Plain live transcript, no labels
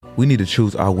We need to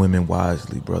choose our women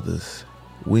wisely, brothers.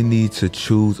 We need to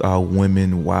choose our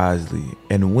women wisely.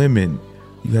 And women,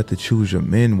 you have to choose your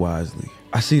men wisely.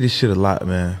 I see this shit a lot,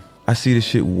 man. I see this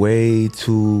shit way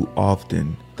too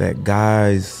often that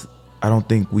guys, I don't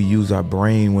think we use our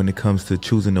brain when it comes to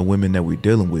choosing the women that we're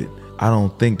dealing with. I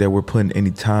don't think that we're putting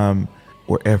any time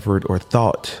or effort or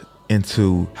thought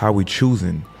into how we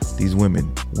choosing these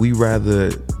women. We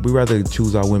rather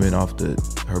choose our women off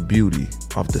her beauty,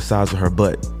 off the size of her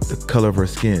butt, the color of her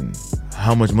skin,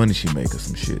 how much money she make or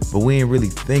some shit. But we ain't really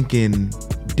thinking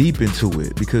deep into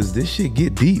it because this shit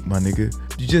get deep, my nigga.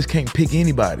 You just can't pick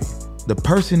anybody. The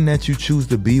person that you choose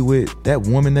to be with, that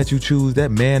woman that you choose,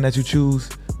 that man that you choose,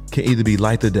 can either be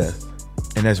life or death.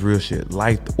 And that's real shit,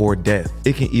 life or death.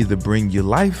 It can either bring you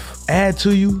life, add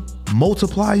to you,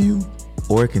 multiply you,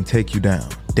 or it can take you down.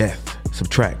 Death,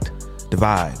 subtract,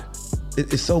 divide.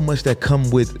 It's so much that come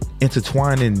with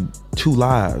intertwining two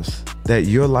lives that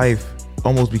your life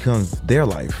almost becomes their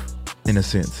life in a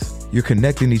sense. You're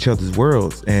connecting each other's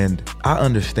worlds, and I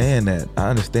understand that. I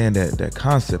understand that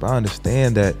concept. I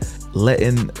understand that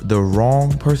letting the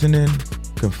wrong person in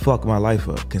can fuck my life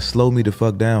up, can slow me the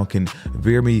fuck down, can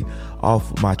veer me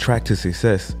off my track to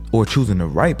success. Or choosing the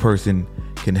right person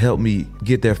can help me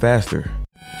get there faster.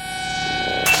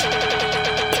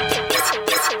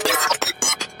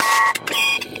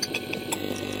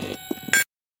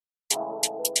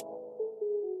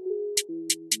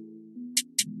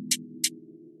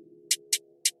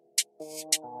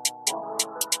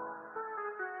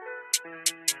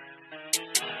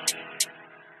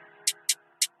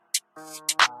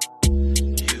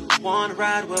 You wanna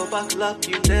ride, well buckle up,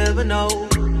 you never know.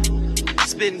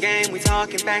 Spitting game, we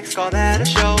talking banks, call that a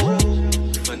show.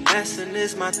 Finessing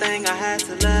is my thing, I had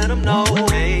to let them know.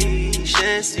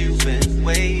 Patience, you've been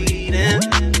waiting.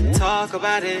 Talk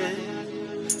about it,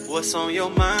 what's on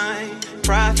your mind?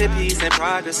 Profit, peace, and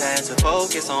progress, had to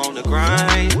focus on the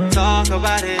grind. Talk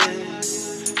about it,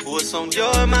 what's on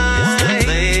your mind? It's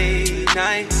the late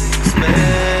night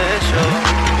special.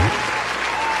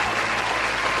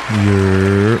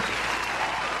 You're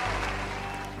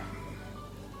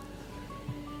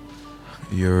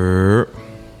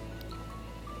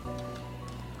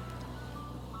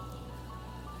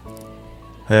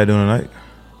How y'all doing tonight?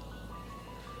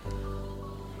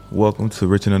 Welcome to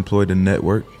Rich and Unemployed, the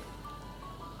network.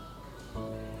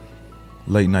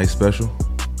 Late night special.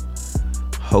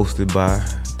 Hosted by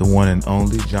the one and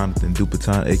only Jonathan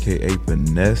Dupaton, aka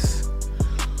Finesse.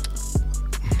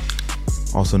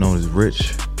 Also known as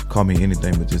Rich. Call me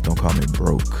anything, but just don't call me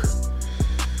broke.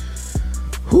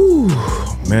 Whew,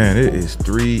 man, it is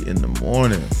 3 in the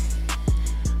morning.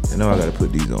 You know I gotta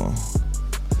put these on.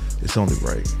 It's only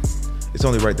right. It's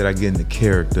only right that I get into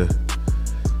character.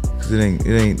 Cause it ain't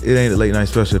a late night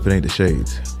special if it ain't the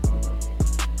shades.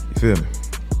 You feel me?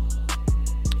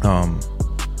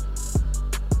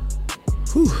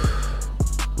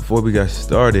 Before we got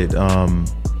started,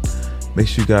 make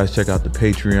sure you guys check out the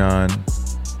Patreon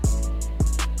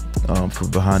for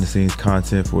behind the scenes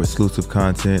content, for exclusive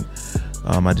content.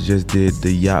 I just did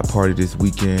the yacht party this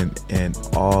weekend, and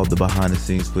all the behind the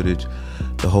scenes footage,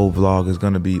 the whole vlog is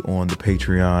gonna be on the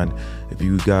Patreon. If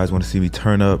you guys want to see me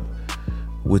turn up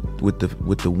with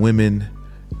the women,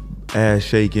 ass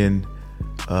shaking,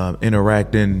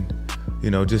 interacting,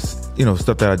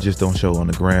 stuff that I just don't show on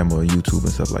the gram or YouTube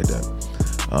and stuff like that.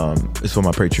 It's for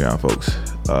my Patreon folks.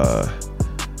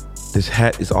 This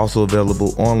hat is also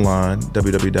available online,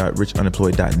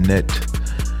 www.richunemployed.net.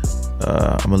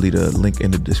 I'm gonna leave a link in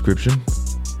the description.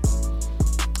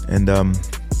 And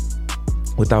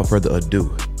without further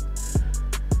ado,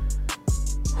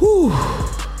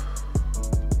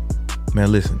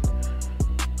 man, listen.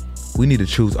 We need to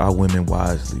choose our women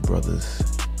wisely, brothers.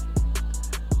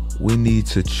 We need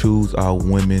to choose our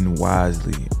women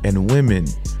wisely. And women,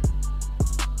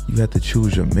 you have to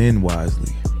choose your men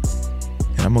wisely.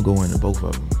 And I'm gonna go into both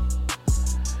of them.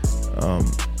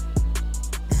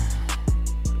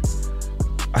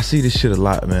 I see this shit a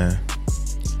lot, man.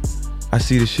 I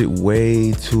see this shit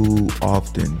way too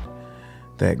often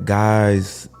that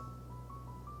guys,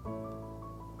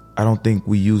 I don't think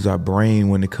we use our brain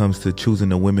when it comes to choosing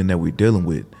the women that we're dealing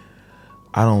with.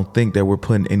 I don't think that we're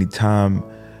putting any time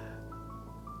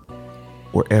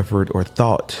or effort or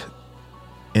thought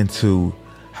into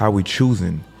how we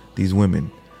choosing these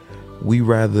women. We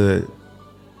rather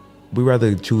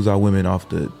choose our women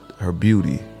off her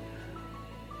beauty,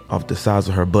 off the size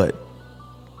of her butt,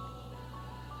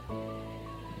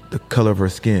 the color of her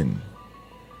skin,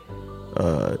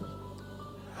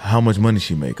 how much money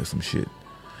she make or some shit.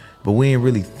 But we ain't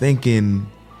really thinking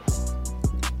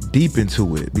deep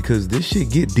into it because this shit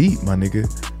get deep, my nigga.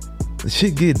 The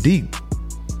shit get deep.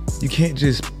 You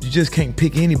just can't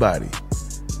pick anybody.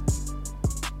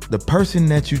 The person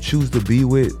that you choose to be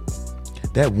with,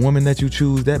 that woman that you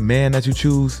choose, that man that you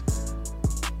choose,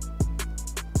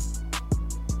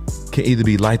 can either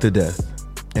be life or death.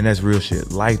 And that's real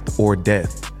shit, life or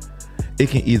death. It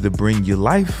can either bring you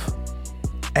life,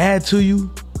 add to you,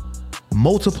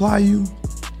 multiply you,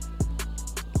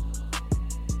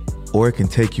 or it can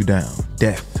take you down.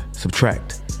 Death,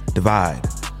 subtract, divide.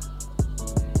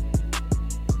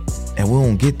 And we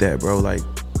don't get that, bro. Like,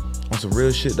 on some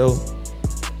real shit though,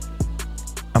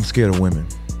 I'm scared of women.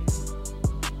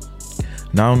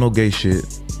 Now I don't know gay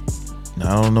shit.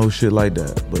 Now I don't know shit like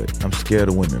that, but I'm scared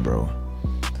of women, bro.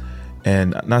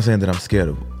 And I'm not saying that I'm scared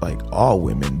of like all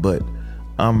women, but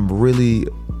I'm really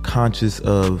conscious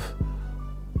of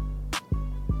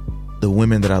the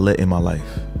women that I let in my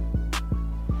life.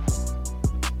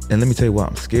 And let me tell you why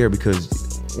I'm scared, because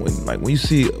when you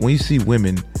see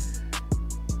women,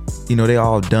 you know, they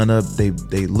all done up, they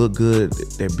look good,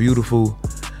 they're beautiful,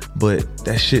 but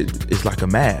that shit is like a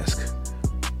mask,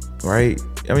 right?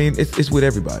 I mean, it's with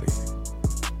everybody.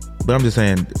 But I'm just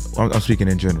saying, I'm speaking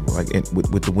in general, like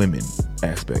with the women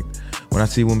aspect. When I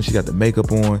see a woman, she got the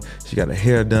makeup on, she got her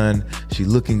hair done, she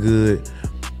looking good,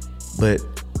 but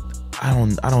I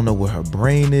don't know what her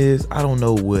brain is. I don't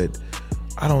know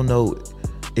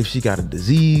if she got a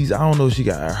disease. I don't know if she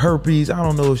got herpes. I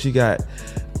don't know if she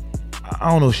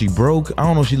broke. I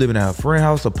don't know if she living in her friend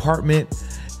house, apartment,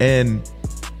 and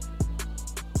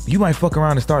you might fuck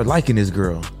around and start liking this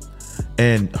girl,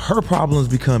 and her problems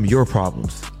become your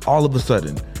problems. All of a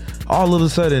sudden,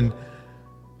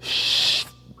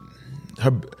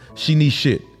 she needs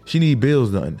shit. She need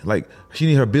bills done. Like, she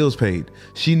need her bills paid.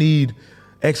 She need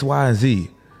X, Y, and Z.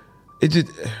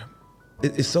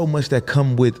 It's so much that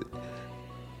come with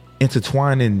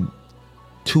intertwining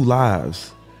two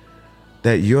lives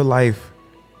that your life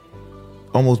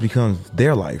almost becomes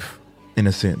their life in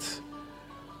a sense.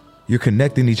 You're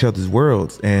connecting each other's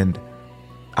worlds, and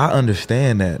I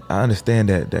understand that. I understand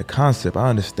that concept. I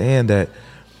understand that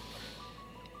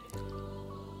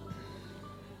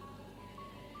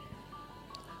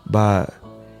by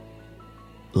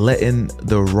letting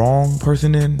the wrong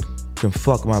person in can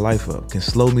fuck my life up, can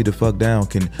slow me the fuck down,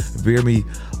 can veer me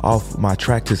off my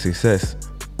track to success.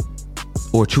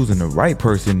 Or choosing the right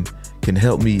person can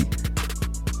help me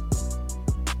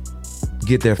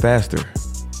get there faster.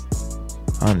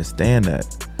 I understand that.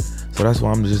 So that's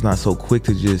why I'm just not so quick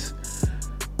to just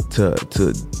to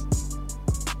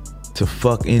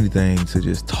fuck anything, to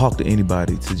just talk to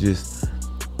anybody, to just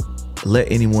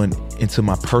let anyone into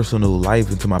my personal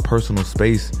life, into my personal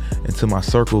space, into my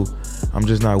circle. I'm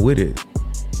just not with it.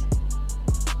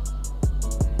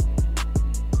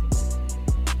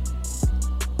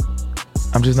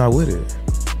 I'm just not with it.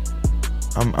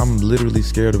 I'm literally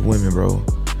scared of women, bro,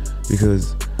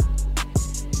 because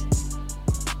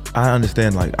I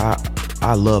understand, like,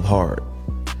 I love hard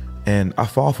and I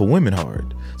fall for women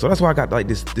hard. So that's why I got like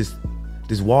this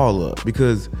wall up,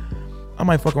 because I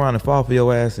might fuck around and fall for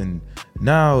your ass, and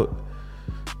now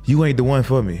you ain't the one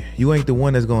for me. You ain't the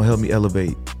one that's gonna help me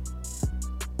elevate.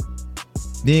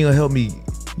 You ain't gonna help me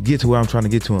get to where I'm trying to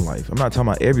get to in life. I'm not talking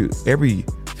about every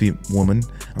woman.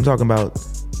 I'm talking about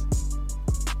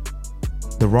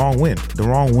the wrong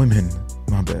women.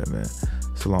 My bad, man.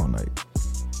 It's a long night.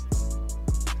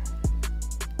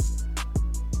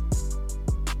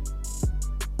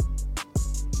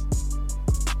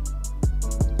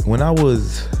 When I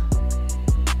was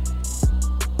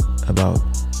about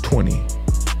 20,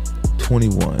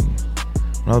 21, when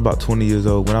I was about 20 years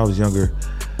old, when I was younger,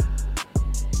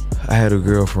 I had a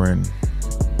girlfriend,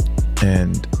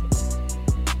 and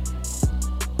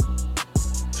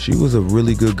she was a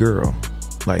really good girl,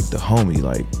 like the homie,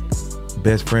 like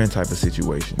best friend type of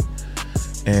situation.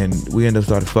 And we ended up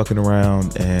started fucking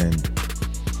around, and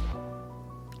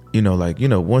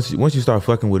once you start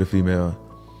fucking with a female,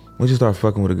 once you start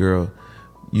fucking with a girl,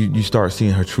 you start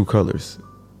seeing her true colors.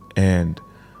 And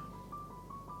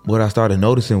what I started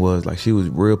noticing was, like, she was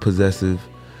real possessive,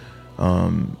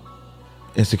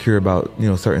 insecure about,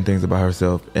 certain things about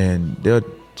herself. And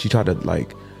she tried to,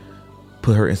 like,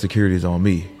 put her insecurities on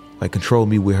me, like control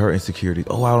me with her insecurities.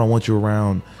 Oh, I don't want you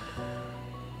around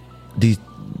these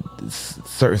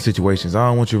certain situations. I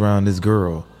don't want you around this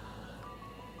girl.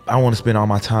 I want to spend all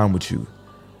my time with you.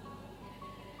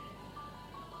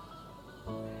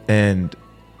 And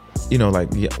when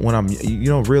you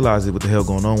don't realize it, what the hell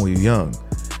going on when you're young.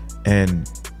 And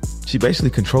she basically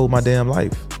controlled my damn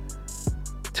life,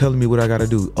 telling me what I gotta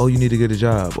do. Oh, you need to get a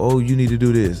job. Oh, you need to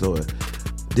do this, or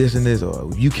this and this,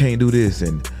 or you can't do this.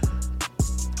 And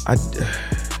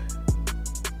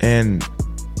And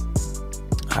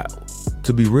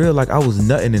to be real, like I was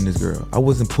nutting in this girl. I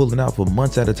wasn't pulling out for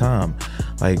months at a time.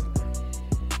 Like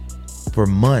for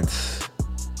months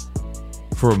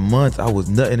I was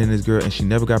nutting in this girl and she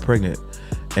never got pregnant.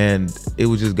 And it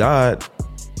was just God.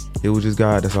 It was just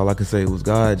God. That's all I can say. It was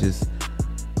God just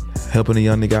helping a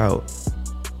young nigga out.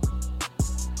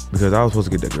 Because I was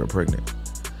supposed to get that girl pregnant.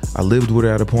 I lived with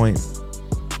her at a point.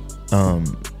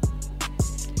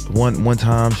 One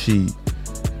time she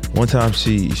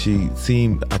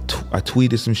seemed, I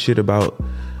tweeted some shit about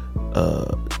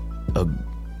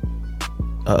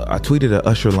I tweeted an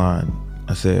Usher line.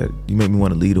 I said, you make me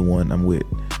want to leave the one I'm with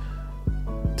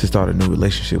to start a new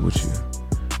relationship with you.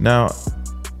 Now,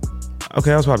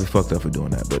 okay, I was probably fucked up for doing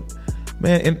that, but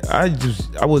man, and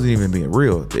I wasn't even being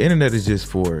real. The internet is just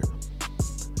for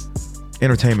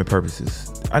entertainment purposes.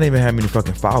 I didn't even have many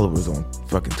fucking followers on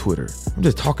fucking Twitter. I'm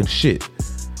just talking shit.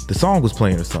 The song was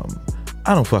playing or something.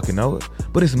 I don't fucking know it,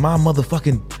 but it's my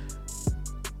motherfucking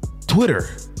Twitter.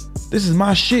 This is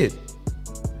my shit.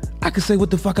 I can say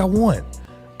what the fuck I want.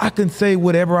 I can say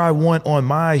whatever I want on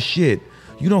my shit.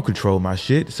 You don't control my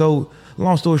shit. So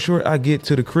long story short, I get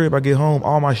to the crib, I get home,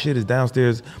 all my shit is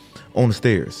downstairs on the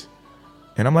stairs.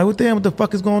 And I'm like, what the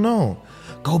fuck is going on?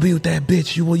 Go be with that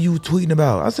bitch you tweeting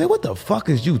about. I said, what the fuck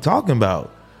is you talking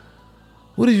about?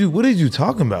 What is you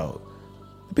talking about?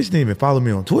 The bitch didn't even follow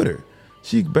me on Twitter.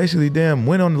 She basically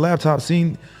went on the laptop,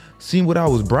 seen what I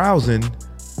was browsing,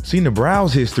 seen the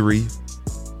browse history,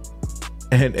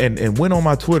 and went on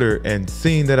my Twitter and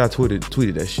seen that I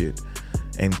tweeted that shit,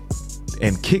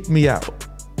 and kicked me out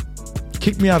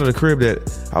of the crib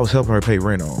that I was helping her pay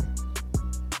rent on.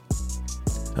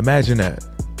 Imagine that.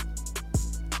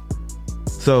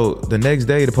 So the next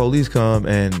day the police come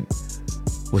and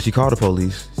she called the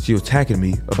police. She was attacking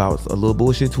me about a little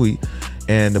bullshit tweet,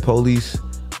 and the police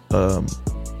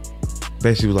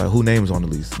basically was like, who name is on the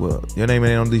lease? Well, your name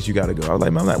ain't on the lease, you gotta go. I was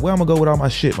like, man, where I'm gonna go with all my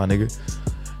shit, my nigga?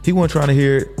 He wasn't trying to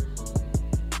hear it.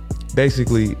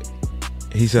 Basically,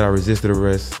 he said I resisted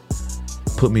arrest,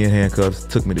 put me in handcuffs,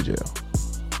 took me to jail.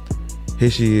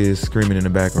 Here she is screaming in the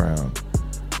background,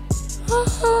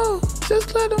 oh,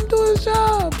 just let him do his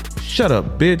job. Shut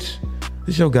up, bitch.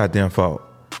 It's your goddamn fault.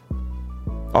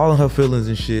 All in her feelings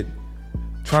and shit,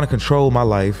 trying to control my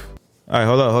life. All right,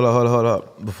 hold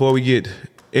up. Before we get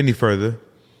any further,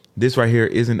 this right here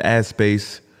is an ad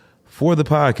space for the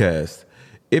podcast.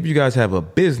 If you guys have a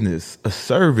business, a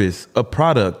service, a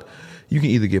product, you can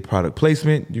either get product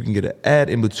placement, you can get an ad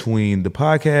in between the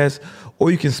podcast,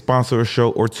 or you can sponsor a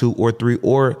show or two or three,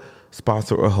 or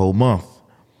sponsor a whole month.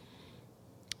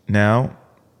 Now,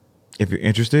 if you're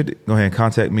interested, go ahead and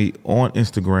contact me on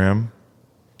Instagram,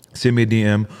 send me a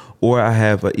DM, or I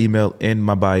have an email in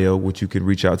my bio, which you can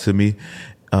reach out to me.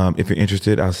 If you're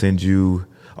interested, I'll send you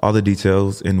all the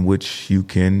details in which you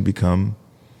can become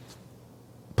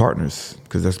partners,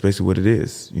 because that's basically what it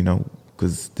is,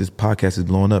 because this podcast is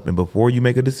blowing up. And before you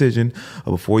make a decision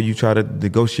or before you try to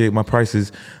negotiate my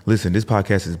prices, listen, this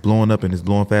podcast is blowing up and it's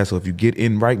blowing fast. So if you get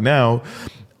in right now,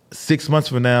 6 months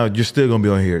from now, you're still going to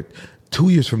be on here. 2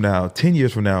 years from now, 10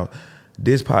 years from now,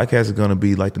 this podcast is going to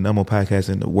be like the number one podcast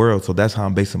in the world. So that's how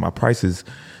I'm basing my prices.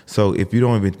 So if you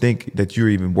don't even think that you're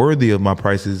even worthy of my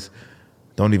prices,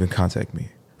 don't even contact me.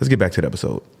 Let's get back to the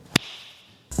episode.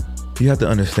 You have to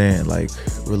understand, like,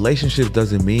 relationships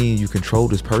doesn't mean you control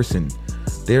this person.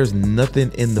 There's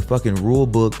nothing in the fucking rule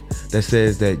book that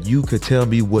says that you could tell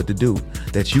me what to do,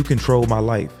 that you control my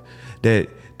life, that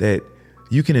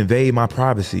you can invade my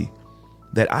privacy,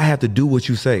 that I have to do what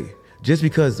you say. Just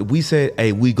because we said,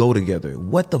 hey, we go together.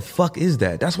 What the fuck is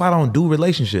that? That's why I don't do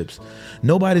relationships.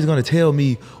 Nobody's going to tell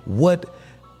me what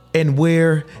and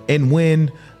where and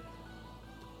when.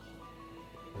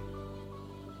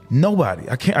 Nobody.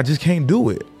 I just can't do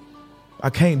it. I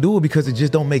can't do it because it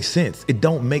just don't make sense. It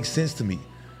don't make sense to me.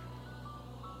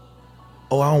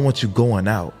 Oh, I don't want you going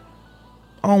out.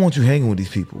 I don't want you hanging with these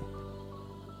people.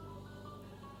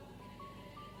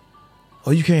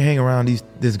 Oh, you can't hang around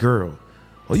this girl.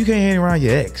 Or you can't hang around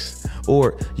your ex.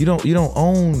 Or you don't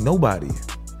own nobody.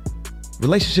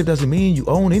 Relationship doesn't mean you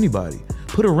own anybody.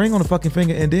 Put a ring on the fucking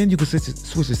finger and then you can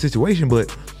switch the situation.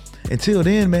 But until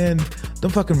then, man,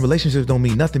 them fucking relationships don't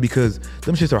mean nothing because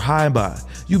them shits are high and by.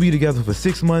 You be together for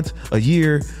 6 months, a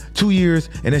year, 2 years,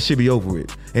 and that shit be over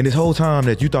with. And this whole time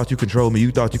that you thought you controlled me,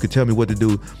 you thought you could tell me what to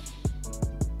do,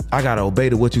 I gotta obey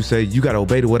to what you say, you gotta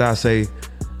obey to what I say.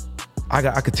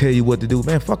 I could tell you what to do.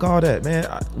 Man, fuck all that, man.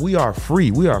 We are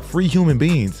free. We are free human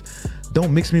beings.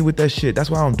 Don't mix me with that shit. That's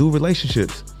why I don't do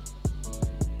relationships.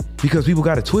 Because people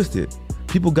got it twisted.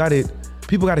 People got it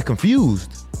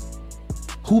confused.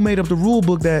 Who made up the rule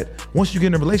book that once you get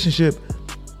in a relationship,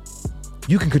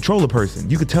 You can control a person.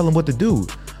 You can tell them what to do.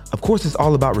 Of course, it's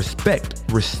all about respect.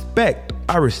 Respect.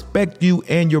 I respect you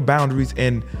and your boundaries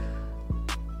and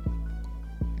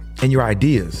your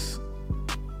ideas.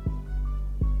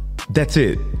 That's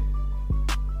it.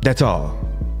 That's all.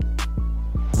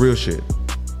 Real shit.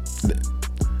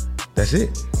 That's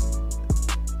it.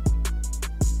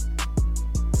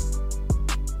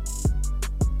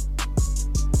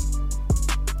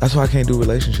 That's why I can't do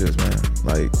relationships, man.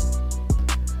 Like,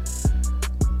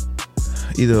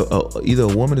 either a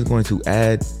woman is going to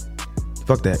add,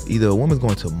 fuck that. Either a woman's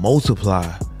going to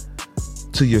multiply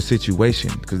to your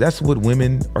situation, because that's what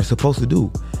women are supposed to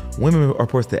do. Women are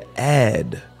supposed to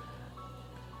add,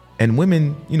 and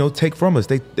women, take from us.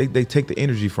 They take the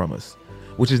energy from us,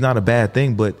 which is not a bad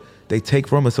thing, but they take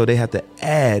from us, so they have to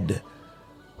add.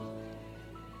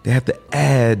 They have to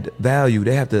add value.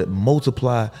 They have to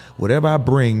multiply. Whatever I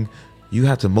bring, you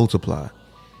have to multiply.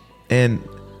 And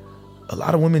a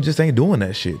lot of women just ain't doing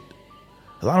that shit.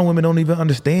 A lot of women don't even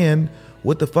understand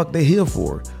what the fuck they here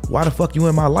for. Why the fuck you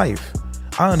in my life?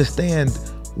 I understand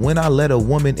when I let a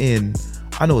woman in,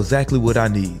 I know exactly what I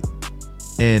need.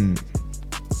 And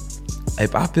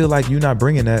if I feel like you're not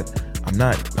bringing that, I'm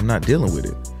not dealing with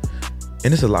it.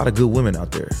 And it's a lot of good women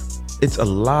out there. It's a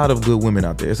lot of good women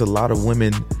out there. It's a lot of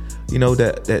women,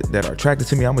 that are attracted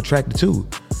to me. I'm attracted to.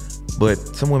 But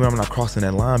some women, I'm not crossing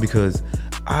that line, because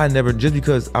just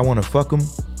because I want to fuck them,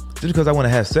 just because I want to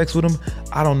have sex with them,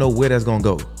 I don't know where that's going to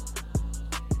go.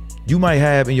 You might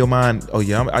have in your mind, oh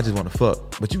yeah, I just want to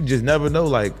fuck. But you just never know.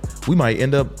 Like, we might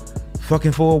end up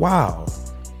fucking for a while.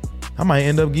 I might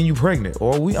end up getting you pregnant,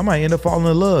 or I might end up falling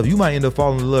in love. You might end up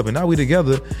falling in love, and now we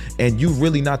together, and you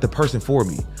really not the person for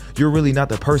me. You're really not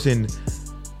the person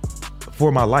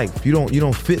for my life. You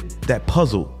don't fit that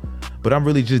puzzle. But I'm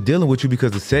really just dealing with you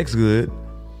because the sex good,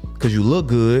 because you look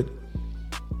good,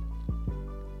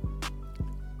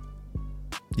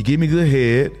 you give me good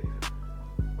head.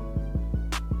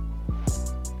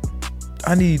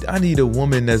 I need a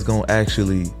woman that's gonna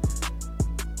actually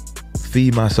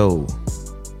feed my soul.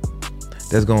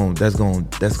 That's gonna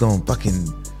fucking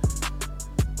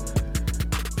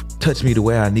touch me the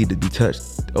way I need to be touched.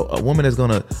 A woman that's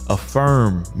gonna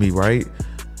affirm me, right?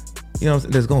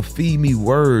 That's gonna feed me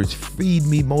words, feed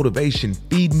me motivation,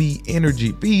 feed me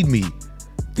energy, feed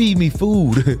me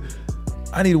food.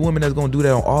 I need a woman that's gonna do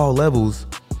that on all levels.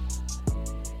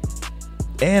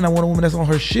 And I want a woman that's on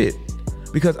her shit,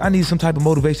 because I need some type of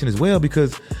motivation as well.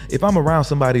 Because if I'm around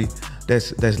somebody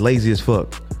that's lazy as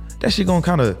fuck, that shit gonna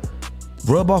kind of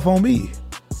rub off on me.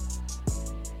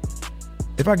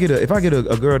 If I get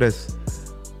a girl that's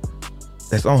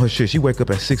on her shit, she wake up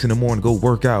at 6 a.m, go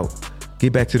work out,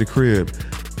 get back to the crib,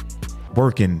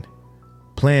 working,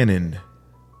 planning,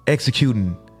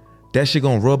 executing, that shit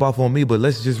gonna rub off on me. But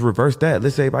let's just reverse that.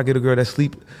 Let's say if I get a girl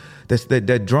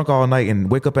that drunk all night and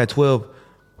wake up at 12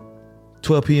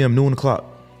 p.m, noon o'clock,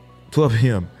 12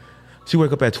 p.m. She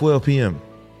wake up at 12 p.m.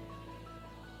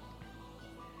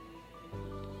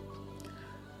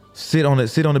 Sit on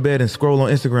the bed and scroll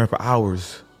on Instagram for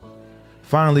hours.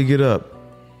 Finally get up.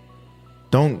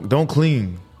 Don't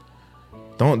clean.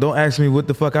 Don't ask me what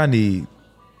the fuck I need.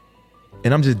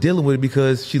 And I'm just dealing with it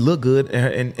because she look good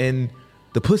and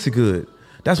the pussy good.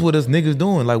 That's what us niggas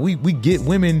doing. Like, we get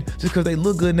women just because they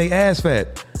look good and they ass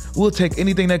fat. We'll take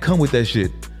anything that come with that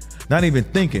shit. Not even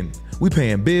thinking. We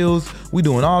paying bills. We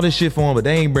doing all this shit for them, but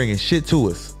they ain't bringing shit to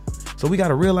us. So we got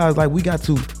to realize, like, we got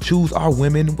to choose our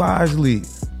women wisely.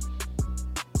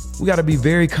 We got to be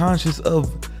very conscious of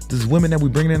these women that we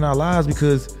bring in our lives,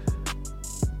 because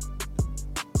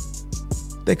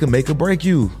they can make or break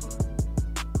you.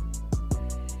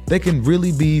 They can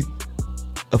really be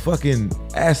a fucking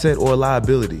asset or a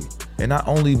liability. And I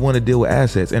only want to deal with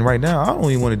assets. And right now, I don't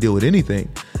even want to deal with anything.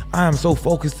 I am so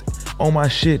focused on my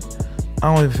shit.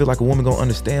 I don't even feel like a woman gonna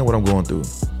understand what I'm going through.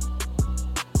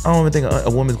 I don't even think a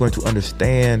woman's going to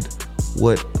understand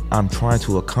what I'm trying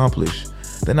to accomplish.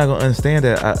 They're not gonna understand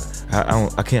that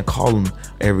I can't call them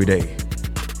every day.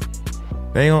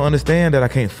 They ain't gonna understand that I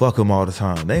can't fuck them all the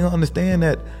time. They ain't gonna understand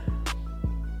that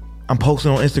I'm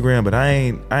posting on Instagram, but I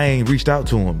ain't reached out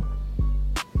to them.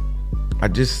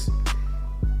 That's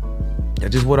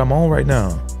just what I'm on right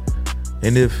now.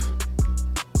 And if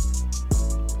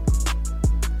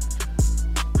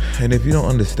you don't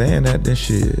understand that, then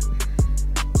shit,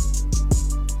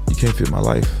 you can't fit my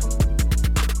life.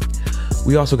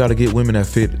 We also got to get women that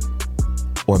fit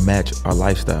or match our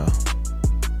lifestyle.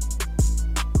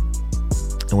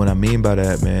 And what I mean by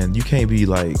that, man, you can't be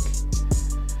like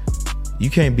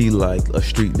a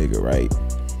street nigga, right?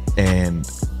 And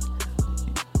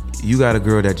you got a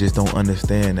girl that just don't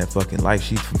understand that fucking life.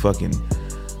 She's from fucking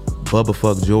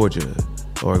Bubbafuck Georgia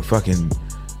or fucking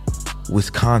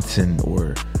Wisconsin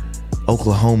or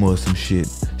Oklahoma or some shit.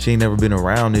 She ain't never been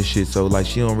around this shit, so like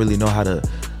she don't really know how to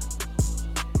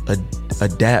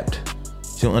adapt.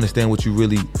 She don't understand what you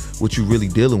really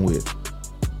dealing with.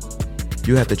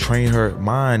 You have to train her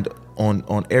mind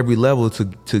on every level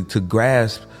to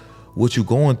grasp what you're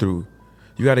going through.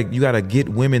 You gotta get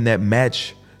women that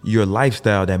match your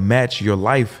lifestyle, that match your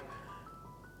life.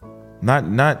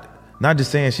 Not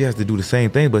just saying she has to do the same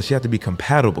thing, but she has to be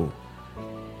compatible.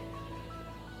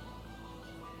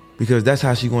 Because that's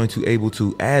how she's going to able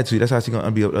to add to you. That's how she's going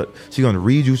to be able to, she's going to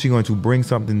read you. She's going to bring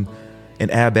something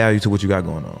and add value to what you got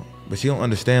going on. But she don't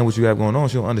understand what you have going on.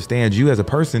 She don't understand you as a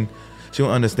person. She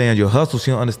don't understand your hustle.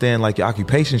 She don't understand like your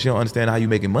occupation. She don't understand how you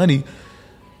making money.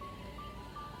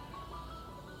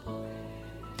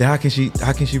 Then how can she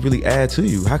really add to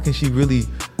you? How can she really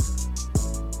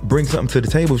bring something to the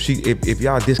table if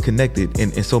y'all disconnected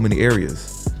in so many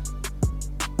areas?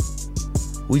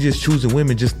 We just choosing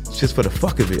women just for the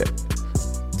fuck of it.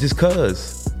 Just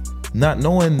cause. Not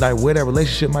knowing like where that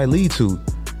relationship might lead to.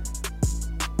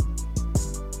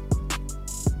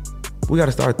 We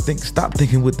gotta stop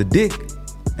thinking with the dick.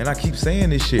 And I keep saying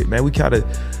this shit, man. We gotta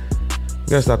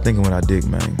stop thinking with our dick,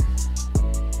 man.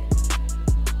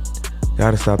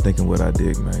 Gotta stop thinking with our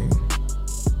dick, man.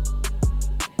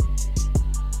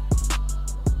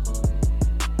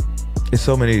 It's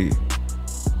so many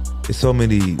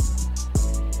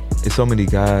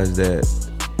guys that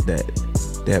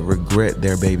regret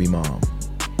their baby mom.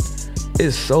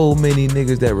 It's so many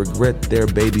niggas that regret their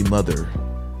baby mother.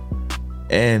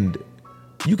 And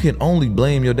you can only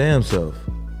blame your damn self.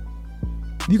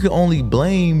 You can only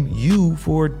blame you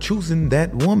for choosing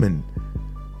that woman.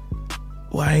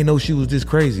 Well, I ain't know she was this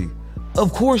crazy.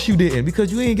 Of course you didn't,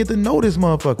 because you didn't get to know this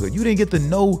motherfucker. You didn't get to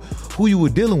know who you were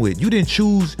dealing with. You didn't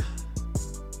choose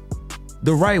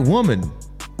the right woman.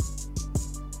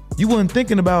 You wasn't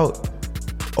thinking about,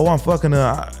 oh, I'm fucking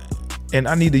her and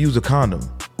I need to use a condom.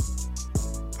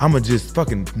 I'ma just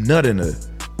fucking nut in her.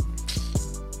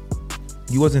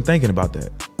 You wasn't thinking about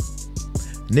that.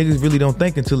 Niggas really don't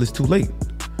think until it's too late.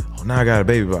 Oh, now I got a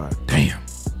baby by her. Damn.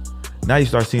 Now you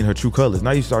start seeing her true colors.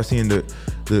 Now you start seeing the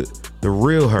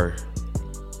real her.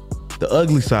 The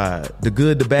ugly side. The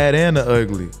good, the bad, and the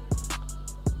ugly.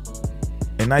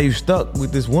 And now you stuck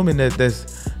with this woman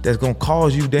that's gonna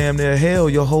cause you damn near hell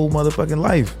your whole motherfucking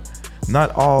life.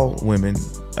 Not all women.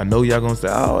 I know y'all gonna say,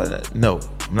 oh, no.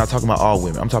 I'm not talking about all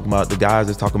women. I'm talking about the guys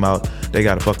that's talking about they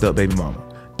got a fucked up baby mama.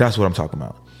 That's what I'm talking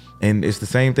about. And it's the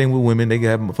same thing with women. They can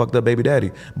have a fucked up baby daddy.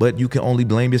 But you can only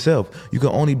blame yourself. You can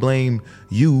only blame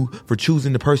you for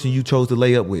choosing the person you chose to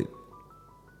lay up with.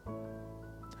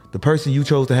 The person you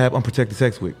chose to have unprotected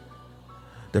sex with.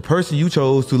 The person you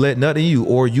chose to let nut in you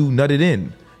or you nutted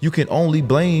in. You can only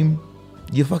blame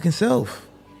your fucking self.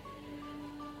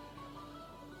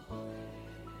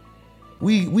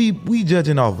 We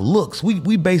judging off looks.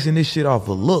 We basing this shit off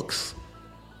of looks.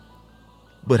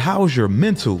 But how is your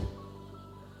mental?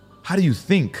 How do you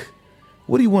think?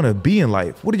 What do you want to be in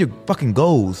life? What are your fucking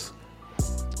goals?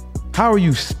 How are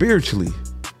you spiritually?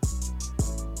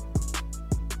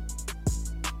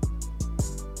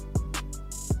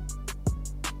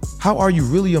 How are you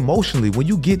really emotionally? When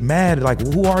you get mad, like,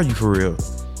 who are you for real?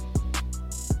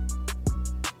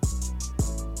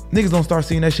 Niggas don't start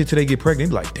seeing that shit till they get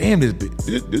pregnant. They be like, damn,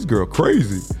 this girl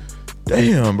crazy.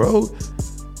 Damn, bro.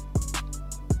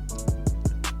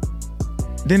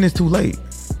 Then it's too late.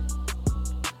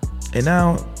 And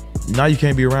now you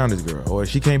can't be around this girl, or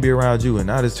she can't be around you, and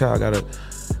now this child gotta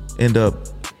end up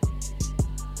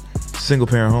single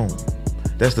parent home.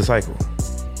 That's the cycle.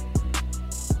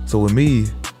 So with me,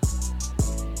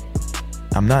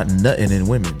 I'm not nutting in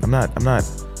women. I'm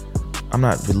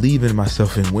not believing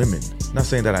myself in women. I'm not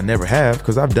saying that I never have,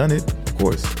 because I've done it. Of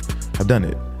course, I've done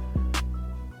it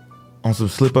on some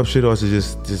slip up shit, or it's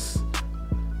just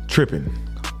tripping.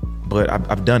 But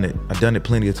I've done it. I've done it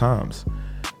plenty of times.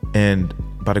 And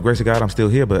by the grace of God, I'm still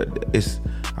here, but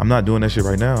I'm not doing that shit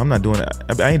right now. I'm not doing it.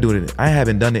 I ain't doing it. I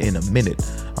haven't done it in a minute.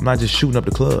 I'm not just shooting up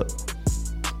the club.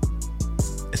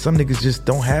 And some niggas just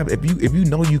don't have, if you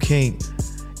know you can't,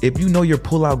 if you know your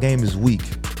pullout game is weak,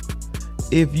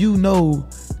 if you know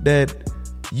that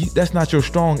that's not your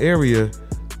strong area,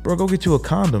 bro, go get you a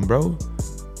condom, bro.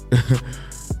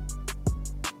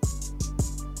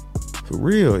 For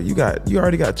real, you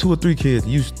already got 2 or 3 kids.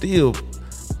 You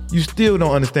still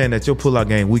don't understand that your pullout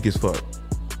game weak as fuck.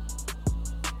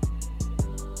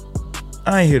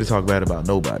 I ain't here to talk bad about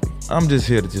nobody. I'm just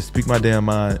here to just speak my damn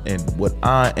mind and what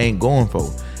I ain't going for,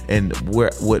 and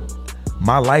what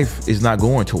my life is not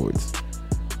going towards.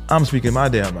 I'm speaking my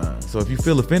damn mind. So if you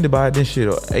feel offended by it, then shit,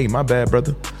 hey, my bad,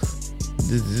 brother.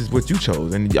 This is what you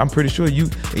chose. And I'm pretty sure you,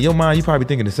 in your mind, you probably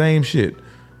thinking the same shit.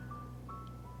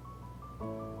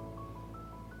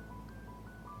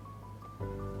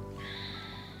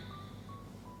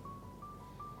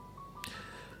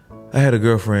 I had a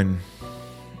girlfriend.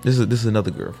 This is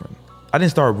another girlfriend. I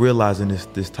didn't start realizing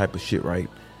this type of shit, right?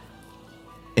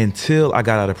 Until I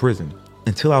got out of prison.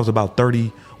 Until I was about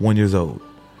 31 years old.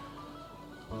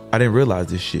 I didn't realize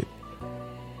this shit.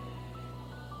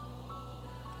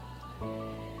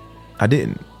 I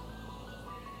didn't.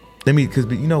 Cause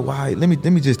you know why? Let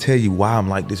me just tell you why I'm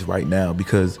like this right now.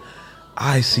 Because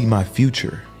I see my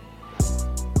future.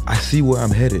 I see where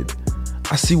I'm headed.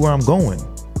 I see where I'm going.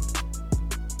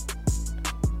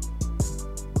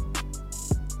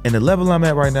 And the level I'm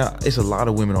at right now, it's a lot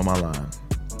of women on my line.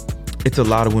 It's a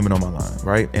lot of women on my line,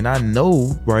 right? And I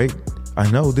know, right?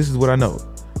 I know, this is what I know.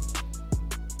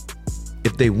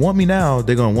 If they want me now,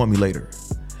 they're gonna want me later.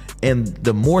 And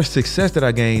the more success that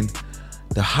I gain,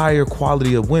 the higher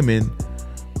quality of women,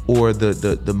 or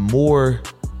the more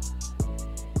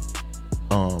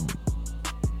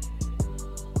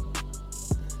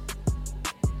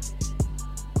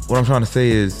what I'm trying to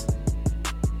say is,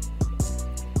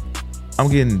 I'm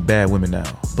getting bad women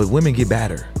now, but women get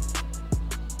badder.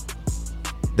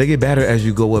 They get badder as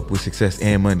you go up with success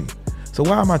and money. So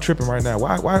why am I tripping right now?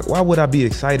 Why would I be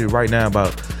excited right now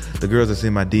about the girls that's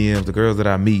in my DMs, the girls that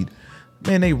I meet?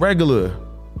 Man, they regular.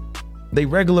 They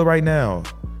regular right now.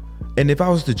 And if I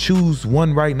was to choose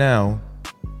one right now,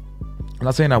 I'm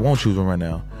not saying I won't choose one right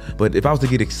now, but if I was to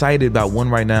get excited about one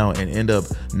right now and end up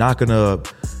knocking up,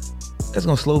 that's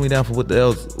gonna slow me down for what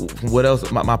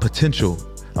else, my potential.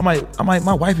 my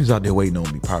wife is out there waiting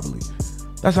on me probably.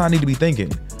 That's how I need to be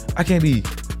thinking. I can't be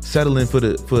settling for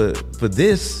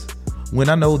this when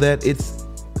I know that it's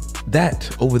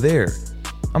that over there.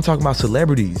 I'm talking about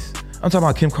celebrities. I'm talking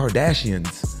about Kim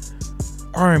Kardashians,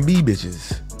 R&B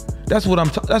bitches. That's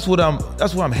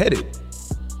where I'm headed.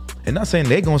 And not saying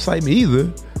they gonna cite me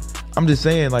either. I'm just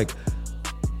saying, like,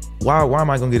 why am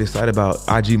I gonna get excited about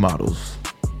IG models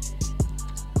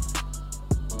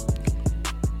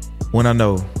when I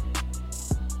know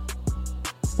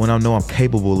I'm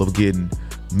capable of getting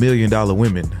 $1 million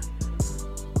women,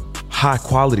 high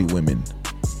quality women,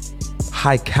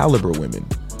 high caliber women,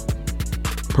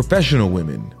 professional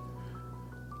women?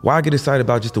 Why I get excited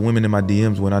about just the women in my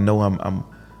DMs when I know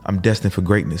I'm destined for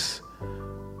greatness?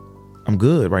 I'm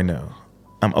good right now.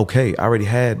 I'm okay. I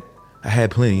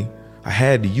had plenty. I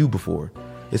had you before.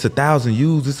 It's 1,000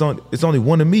 yous. It's only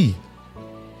one of me.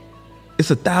 It's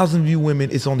 1,000 of you women.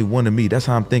 It's only one of me. That's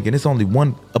how I'm thinking. It's only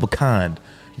one of a kind.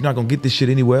 You're not gonna get this shit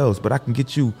anywhere else, but I can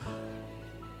get you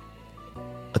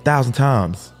 1,000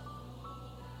 times.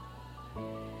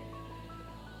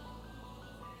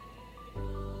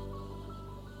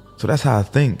 So that's how I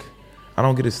think. I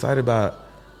don't get excited about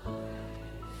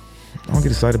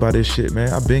this shit,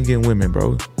 man. I've been getting women,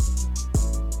 bro.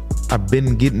 I've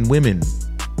been getting women.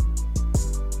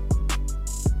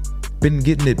 Been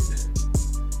getting it.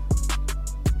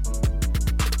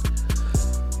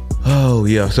 Oh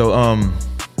yeah. So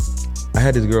I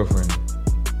had this girlfriend.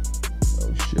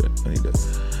 Oh shit.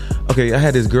 I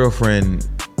had this girlfriend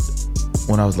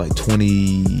when I was like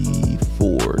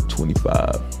 24,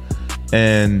 25.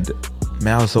 And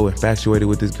man, I was so infatuated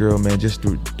with this girl, man, just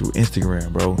through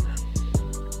Instagram, bro.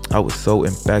 I was so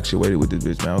infatuated with this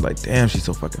bitch, man. I was like, damn, she's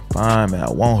so fucking fine, man.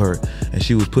 I want her. And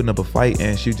she was putting up a fight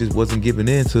and she just wasn't giving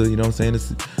in to, you know what I'm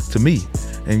saying, to me.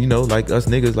 And you know, like us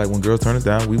niggas, like when girls turn us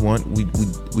down, we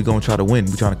gonna try to win.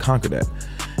 We trying to conquer that.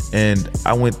 And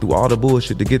I went through all the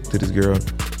bullshit to get to this girl.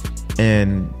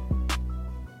 And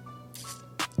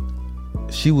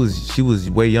she was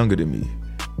way younger than me.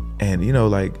 And you know,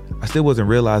 like, I still wasn't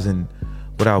realizing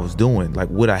what I was doing, like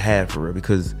what I had for her,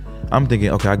 because I'm thinking,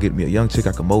 okay, I'll get me a young chick,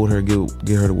 I can mold her,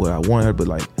 get her to what I want her, but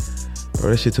like, bro,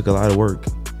 that shit took a lot of work.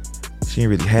 She ain't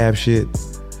really have shit.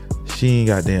 She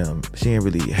ain't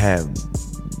really have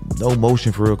no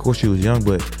motion for real. Of course she was young,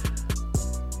 but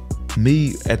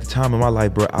me at the time of my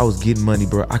life, bro, I was getting money,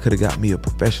 bro. I could have got me a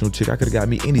professional chick. I could have got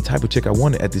me any type of chick I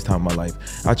wanted at this time of my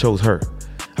life. I chose her.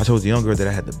 I chose the young girl that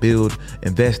I had to build,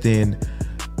 invest in,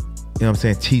 you know what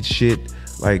I'm saying, teach shit.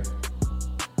 Like,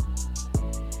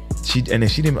 and then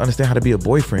she didn't understand how to be a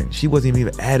boyfriend. She wasn't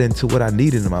even adding to what I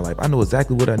needed in my life. I know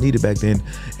exactly what I needed back then,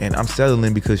 and I'm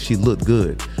settling because she looked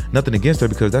good. Nothing against her,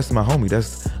 because that's my homie.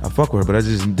 I fuck with her, but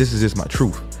this is just my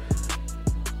truth.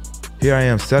 Here I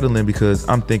am settling because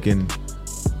I'm thinking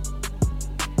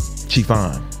she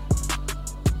fine.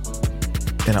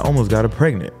 And I almost got her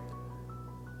pregnant.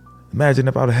 Imagine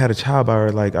if I'd have had a child by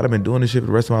her, like I'd have been doing this shit for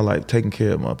the rest of my life, taking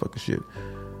care of motherfucking shit.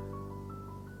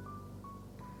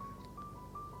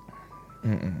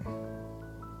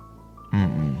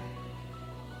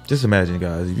 Just imagine,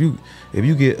 guys, if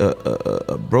you get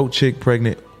a broke chick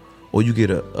pregnant, or you get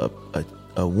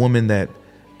a woman that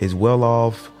is well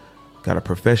off, got a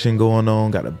profession going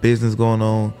on, got a business going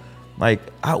on, like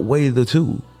outweigh the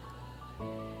two.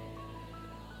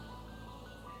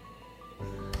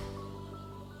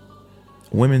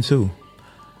 Women too.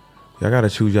 Y'all gotta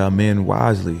choose y'all men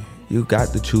wisely. You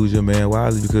got to choose your man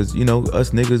wisely, because you know us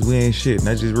niggas, we ain't shit, and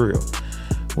that's just real.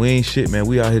 We ain't shit, man.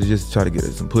 We out here to just try to get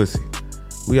us some pussy.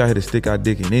 We out here to stick our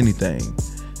dick in anything.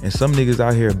 And some niggas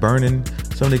out here burning.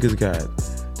 Some niggas got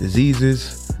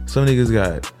diseases. Some niggas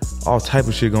got all type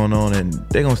of shit going on, and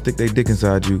they gonna stick their dick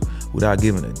inside you without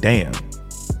giving a damn.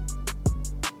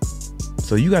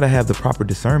 So you gotta have the proper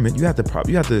discernment. You have to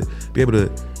be able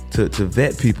to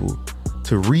vet people,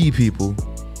 to read people,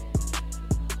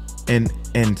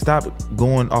 and stop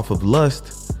going off of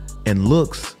lust and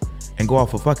looks and go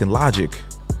off of fucking logic.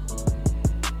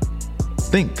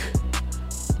 Think.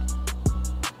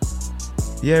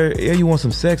 Yeah, you want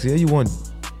some sex. Yeah, you want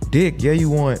dick. Yeah, you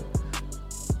want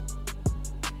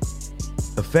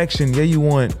affection. Yeah, you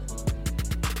want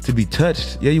to be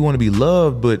touched. Yeah, you want to be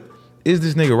loved. But is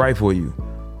this nigga right for you?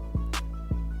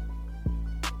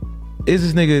 Is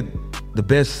this nigga the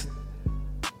best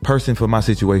person for my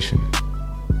situation?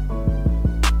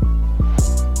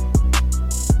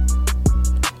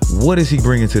 What is he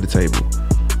bringing to the table?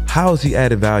 How is he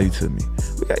adding value to me?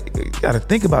 You gotta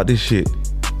think about this shit.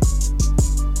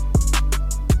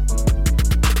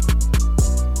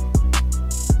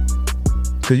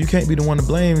 Cause you can't be the one to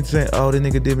blame and say, oh, this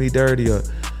nigga did me dirty, or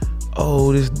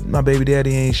oh, my baby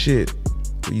daddy ain't shit.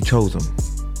 But you chose him.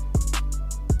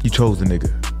 You chose the nigga.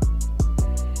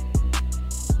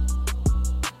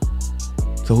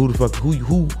 So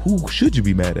who should you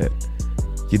be mad at?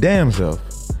 Your damn self.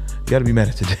 You gotta be mad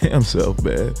at your damn self,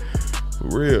 man.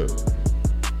 For real.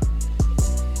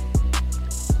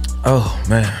 Oh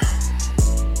man.